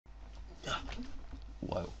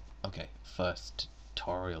Whoa. Okay, first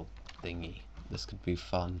tutorial thingy. This could be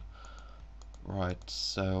fun. Right,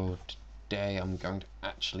 so today I'm going to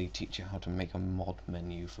actually teach you how to make a mod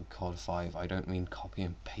menu for Cod5. I don't mean copy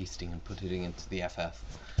and pasting and putting it into the FF,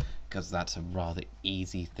 because that's a rather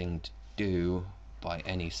easy thing to do by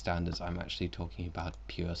any standards. I'm actually talking about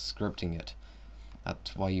pure scripting it.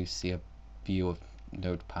 That's why you see a view of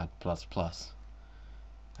Notepad++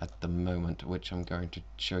 at the moment, which I'm going to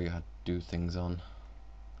show you how to do things on.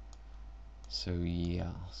 So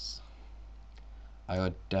yes, I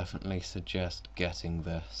would definitely suggest getting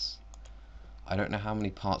this. I don't know how many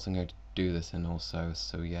parts I'm going to do this in also,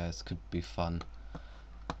 so yeah, this could be fun.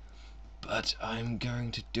 But I'm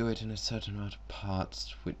going to do it in a certain amount of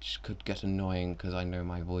parts, which could get annoying, because I know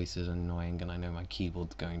my voice is annoying, and I know my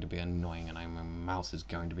keyboard's going to be annoying, and I know my mouse is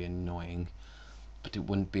going to be annoying. But it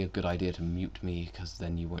wouldn't be a good idea to mute me, because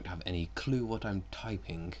then you won't have any clue what I'm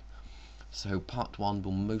typing. So part 1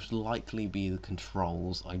 will most likely be the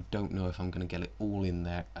controls. I don't know if I'm going to get it all in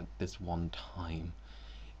there at this one time.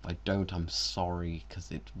 If I don't, I'm sorry, because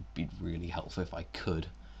it would be really helpful if I could.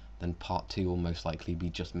 Then part 2 will most likely be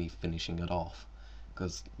just me finishing it off.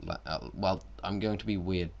 Because, well, I'm going to be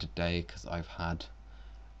weird today because I've had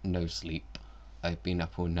no sleep. I've been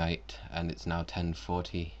up all night, and it's now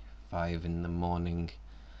 10:45 in the morning,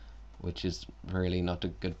 which is really not a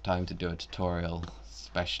good time to do a tutorial,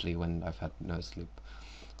 especially when I've had no sleep.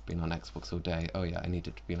 Been on Xbox all day. Oh yeah, I need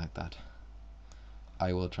it to be like that.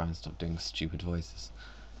 I will try and stop doing stupid voices.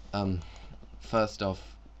 First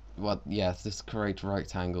off, well, yes, this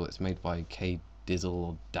createRectangle, it's made by Dizzle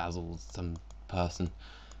or Dazzle, some person,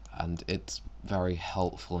 and it's very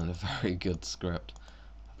helpful and a very good script.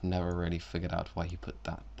 I've never really figured out why he put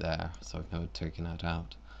that there, so I've never taken it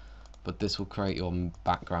out. But this will create your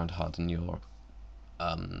background HUD and your,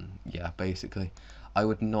 yeah, basically. I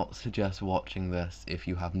would not suggest watching this if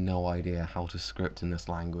you have no idea how to script in this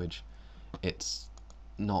language. It's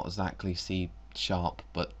not exactly C#,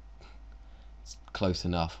 but it's close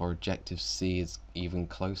enough, or Objective-C is even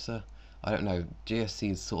closer. I don't know,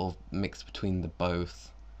 GSC is sort of mixed between the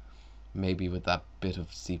both, maybe with that bit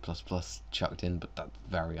of C++ chucked in, but that's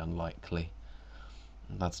very unlikely.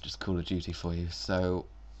 That's just Call of Duty for you. So,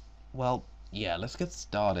 well, yeah, let's get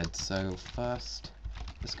started. So first,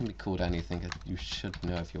 this can be called anything, you should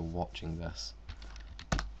know if you're watching this.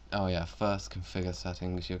 Oh yeah, first configure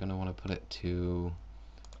settings, you're going to want to put it to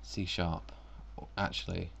C#.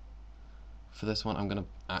 Actually, for this one I'm going to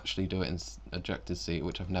actually do it in Objective-C,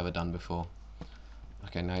 which I've never done before.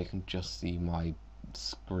 Okay, now you can just see my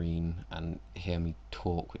screen and hear me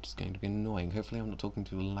talk, which is going to be annoying. Hopefully I'm not talking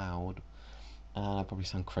too loud, and I probably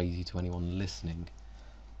sound crazy to anyone listening.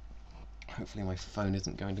 Hopefully my phone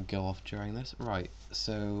isn't going to go off during this. Right,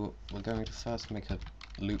 so we're going to first make a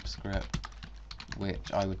loop script,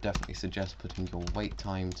 which I would definitely suggest putting your wait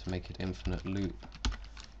time to make it infinite loop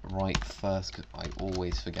right first, because I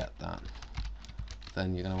always forget that.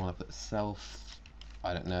 Then you're going to want to put self,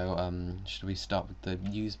 I don't know, should we start with the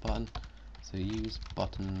use button? So use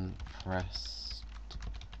button pressed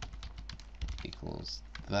equals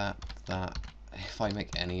that. If I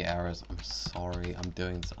make any errors, I'm sorry. I'm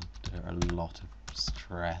doing this under a lot of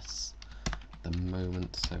stress at the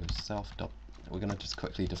moment. So self dot, we're going to just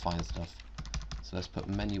quickly define stuff. So let's put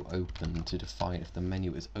menu open to define if the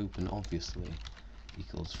menu is open, obviously,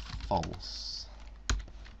 equals false.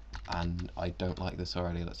 And I don't like this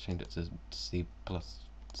already. Let's change it to C++.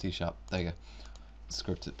 There you go.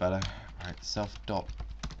 Script it better. Right, self dot,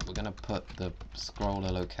 we're going to put the scroller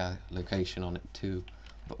location on it too,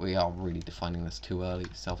 but we are really defining this too early.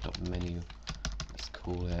 Self dot menu, let's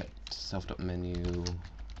call it self dot menu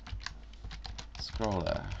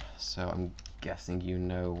scroller. So I'm guessing you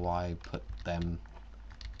know why I put them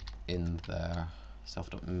in there. Self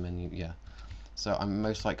dot menu, yeah. So I'm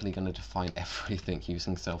most likely going to define everything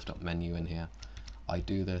using self dot menu in here. I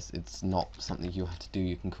do this, it's not something you have to do.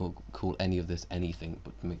 You can call any of this anything,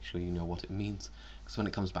 but make sure you know what it means, because when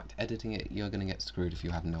it comes back to editing it, you're going to get screwed if you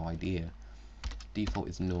have no idea. Default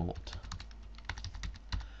is 0.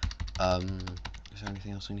 Is there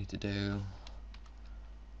anything else we need to do?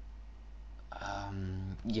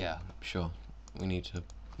 Yeah, sure. We need to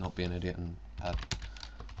not be an idiot and add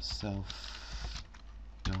self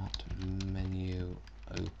dot menu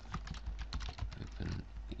open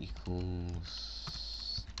equals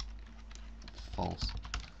false.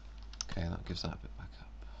 Okay, that gives that a bit back up.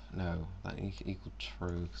 No, that equal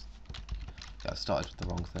true. Yeah, I started with the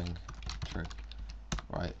wrong thing. True.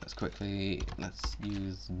 Right, let's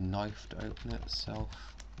use knife to open it. Self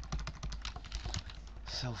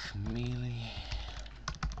melee.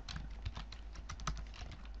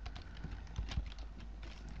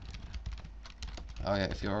 Oh yeah,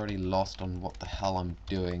 if you're already lost on what the hell I'm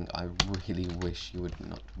doing, I really wish you would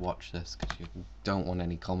not watch this, because you don't want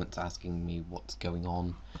any comments asking me what's going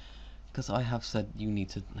on. Because I have said you need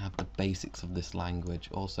to have the basics of this language.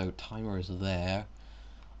 Also, timer is there.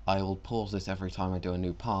 I will pause this every time I do a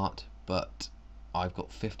new part, but I've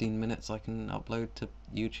got 15 minutes I can upload to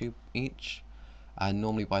YouTube each. And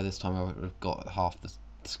normally by this time I would have got half the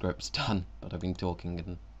scripts done, but I've been talking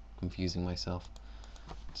and confusing myself.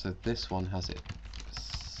 So this one has it.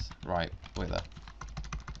 Right, wait there.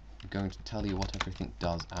 I'm going to tell you what everything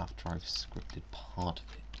does after I've scripted part of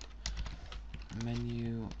it.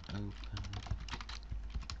 Menu, open,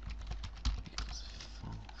 equals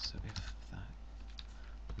false. So if that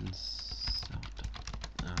and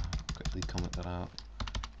quickly comment that out.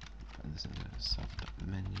 Putting this into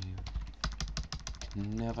self.menu.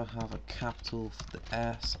 Can never have a capital for the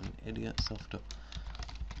S. I'm an idiot.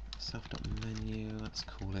 Self.menu. Let's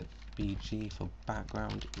call it BG for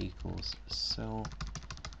background equals self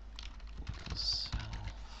equals self.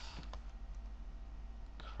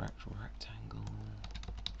 Correct rectangle.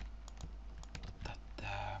 Put that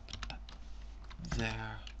there. Put that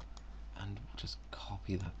there. And we'll just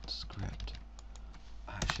copy that script.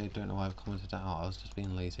 Actually, I don't know why I've commented that out. I was just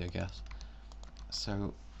being lazy, I guess.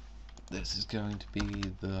 So this is going to be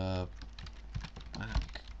the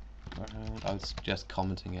background. I would suggest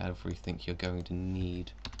commenting everything you're going to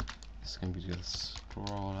need. This is going to be the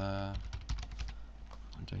scroller.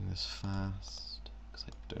 I'm doing this fast because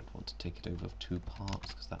I don't want to take it over 2 parts,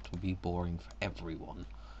 because that will be boring for everyone,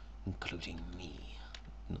 including me.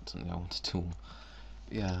 Not something I want to do.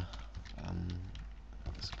 Yeah.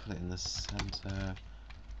 Let's put it in the center.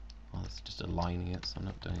 Well, it's just aligning it, so I'm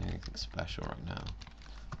not doing anything special right now.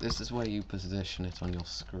 This is where you position it on your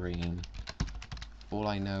screen. All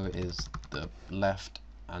I know is the left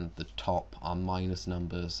and the top are minus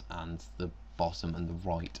numbers, and the bottom and the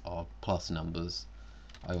right are plus numbers.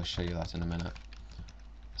 I will show you that in a minute.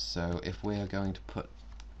 So if we're going to put,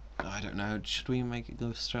 I don't know, should we make it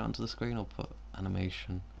go straight onto the screen or put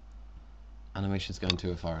animation? Animation's going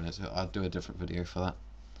too far in it, so I'll do a different video for that.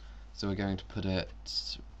 So we're going to put it,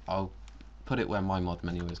 I'll put it where my mod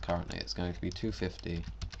menu is currently. It's going to be 250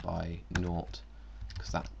 by 0,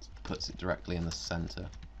 because that puts it directly in the center.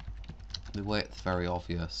 The width, very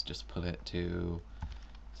obvious, just put it to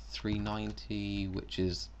 390, which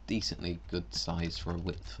is decently good size for a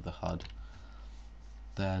width for the HUD.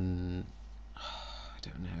 Then, I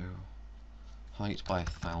don't know, height by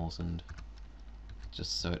 1000,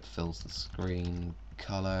 just so it fills the screen.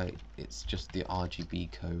 Color, it's just the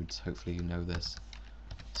RGB codes, hopefully you know this.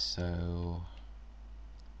 So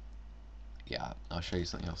yeah, I'll show you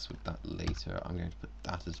something else with that later. I'm going to put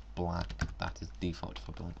that as black, that is default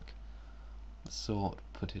for black. Sort,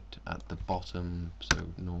 put it at the bottom, so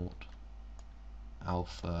 0,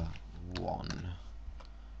 alpha 1.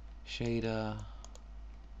 Shader,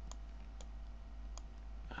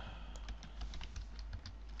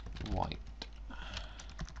 white.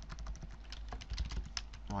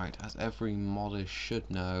 Right, as every modder should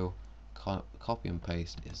know, copy and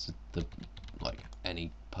paste is like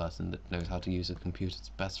any person that knows how to use a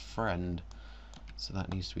computer's best friend. So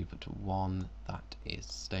that needs to be put to 1. That is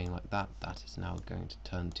staying like that. That is now going to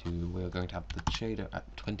turn to, we're going to have the shader at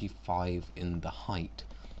 25 in the height.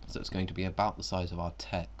 So it's going to be about the size of our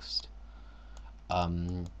text.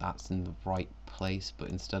 That's in the right place, but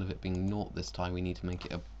instead of it being 0 this time, we need to make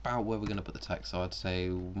it about where we're going to put the text. So I'd say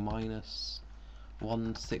minus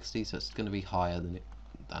 160, so it's going to be higher than it,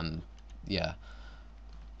 and yeah.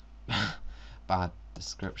 Bad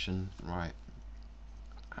description. Right,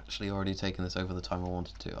 actually already taken this over the time I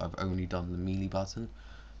wanted to. I've only done the melee button,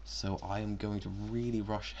 so I am going to really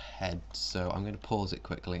rush ahead, so I'm going to pause it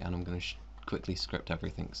quickly and I'm going to quickly script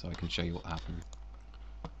everything so I can show you what happened.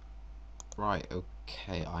 Right,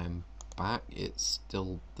 okay, I am back. It's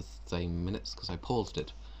still the same minutes because I paused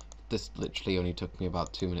it. This literally only took me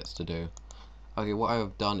about 2 minutes to do. Okay, what I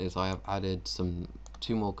have done is I have added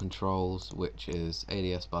 2 more controls, which is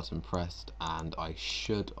ADS button pressed, and I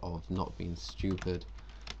should have not been stupid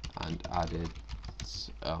and added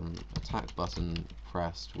attack button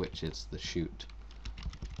pressed, which is the shoot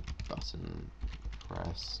button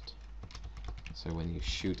pressed. So when you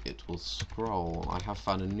shoot, it will scroll. I have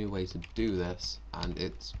found a new way to do this, and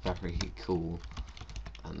it's very cool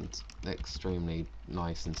and extremely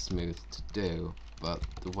nice and smooth to do, but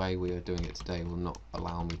the way we are doing it today will not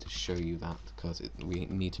allow me to show you that, because we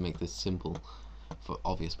need to make this simple for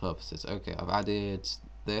obvious purposes. Okay, I've added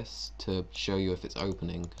this to show you if it's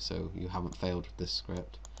opening, so you haven't failed with this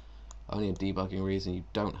script. Only a debugging reason, you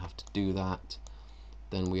don't have to do that.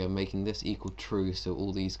 then we are making this equal true, so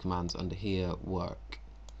all these commands under here work.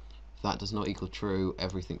 If that does not equal true,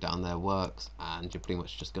 everything down there works, and you're pretty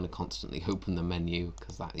much just going to constantly open the menu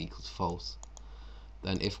because that equals false.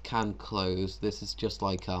 Then if can close, this is just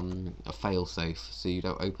like a failsafe, so you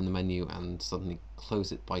don't open the menu and suddenly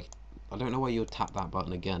close it by, I don't know why you would tap that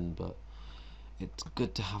button again, but it's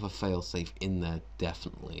good to have a failsafe in there,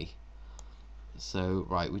 definitely. So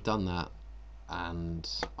right, we've done that, and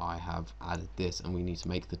I have added this, and we need to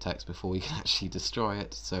make the text before we can actually destroy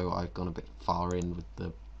it, so I've gone a bit far in with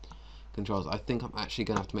the controls. I think I'm actually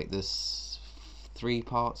going to have to make this 3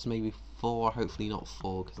 parts, maybe 4, hopefully not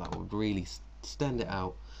 4, because that would really extend it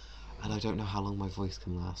out, and I don't know how long my voice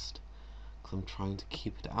can last, because I'm trying to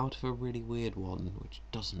keep it out of a really weird one, which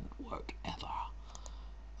doesn't work ever.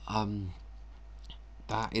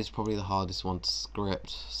 That is probably the hardest one to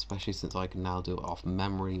script, especially since I can now do it off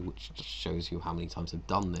memory, which just shows you how many times I've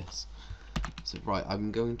done this. So right,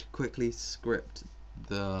 I'm going to quickly script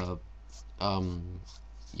the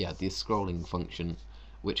the scrolling function,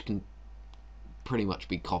 which can pretty much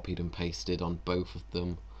be copied and pasted on both of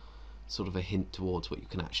them. Sort of a hint towards what you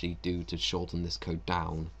can actually do to shorten this code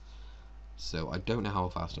down. So I don't know how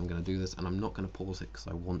fast I'm going to do this, and I'm not going to pause it because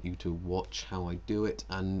I want you to watch how I do it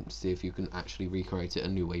and see if you can actually recreate it a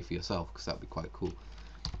new way for yourself, because that'd be quite cool.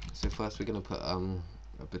 So first we're going to put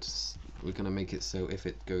we're going to make it so if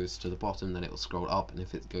it goes to the bottom then it will scroll up, and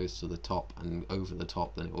if it goes to the top and over the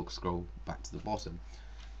top then it will scroll back to the bottom.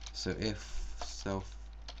 So if self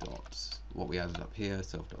dot, what we added up here,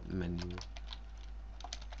 self dot menu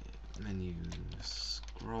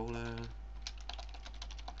scroller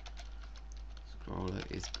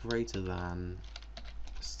is greater than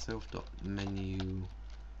self dot menu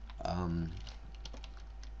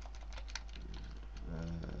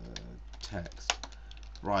text.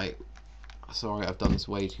 Right, sorry, I've done this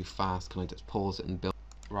way too fast. Can I just pause it and build?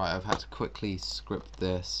 Right, I've had to quickly script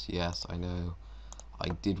this. Yes, I know. I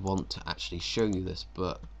did want to actually show you this,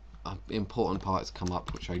 but important parts come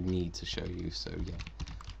up which I need to show you. So yeah,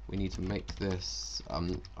 we need to make this. I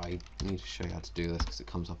need to show you how to do this because it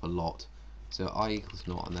comes up a lot. So I equals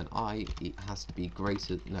naught, and then I has to be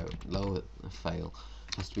greater, no, lower, fail,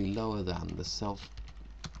 has to be lower than the self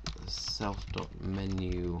dot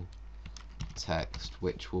menu text,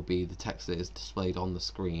 which will be the text that is displayed on the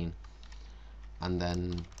screen, and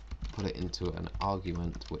then put it into an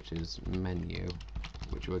argument which is menu,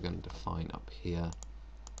 which we're going to define up here,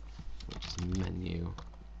 which is menu.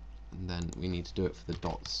 And then we need to do it for the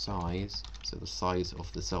dot size, so the size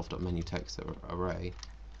of the self dot menu text array.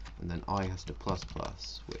 And then I has to plus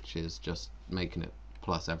plus, which is just making it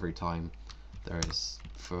plus every time there is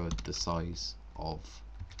for the size of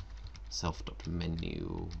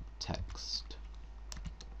self.menu text,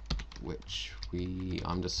 which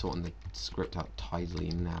I'm just sorting the script out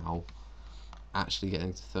tidily now, actually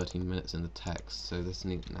getting to 13 minutes in the text. So this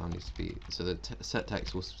now needs to be, so the set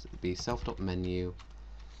text will be self.menu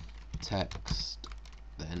text,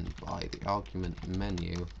 then by the argument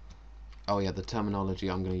menu. Oh yeah, the terminology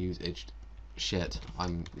I'm going to use is shit.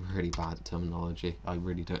 I'm really bad at terminology. I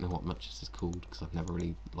really don't know what much this is called because I've never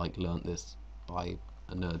really learnt this by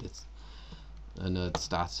a nerd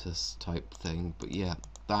status type thing. But yeah,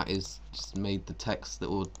 that is just made the text that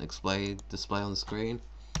will display on the screen.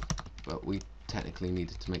 But we technically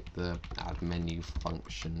needed to make the add menu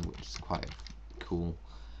function, which is quite cool.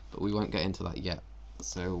 But we won't get into that yet.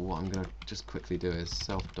 So what I'm going to just quickly do is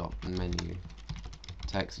self.menu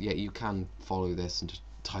text. Yeah, you can follow this and just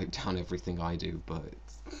type down everything I do, but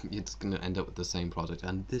it's going to end up with the same product,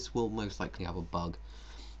 and this will most likely have a bug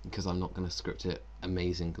because I'm not going to script it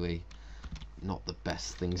amazingly. Not the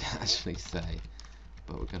best thing to actually say,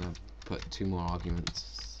 but we're going to put 2 more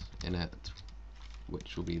arguments in it,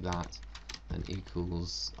 which will be that, then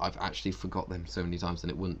equals, I've actually forgot them so many times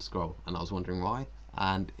and it wouldn't scroll, and I was wondering why,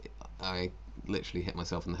 and I literally hit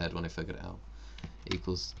myself in the head when I figured it out.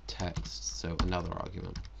 Equals text, so another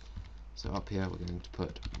argument. So up here we're going to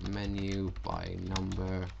put menu by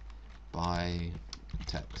number by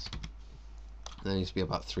text. There needs to be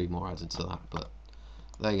about 3 more added to that, but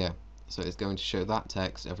there you go. So it's going to show that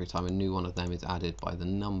text every time a new one of them is added by the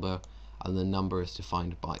number, and the number is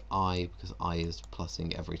defined by I because I is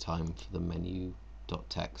plussing every time for the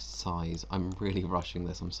menu.text size. I'm really rushing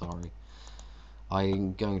this, I'm sorry.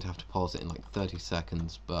 I'm going to have to pause it in like 30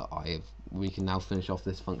 seconds, but we can now finish off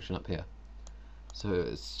this function up here. So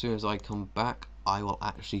as soon as I come back, I will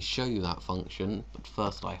actually show you that function, but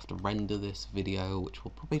first I have to render this video, which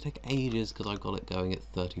will probably take ages because I've got it going at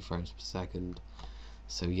 30 frames per second.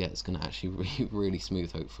 So yeah, it's going to actually be really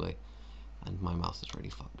smooth, hopefully. And my mouse is really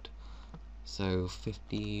fucked. So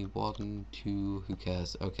 51, 2, who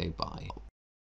cares? Okay, bye.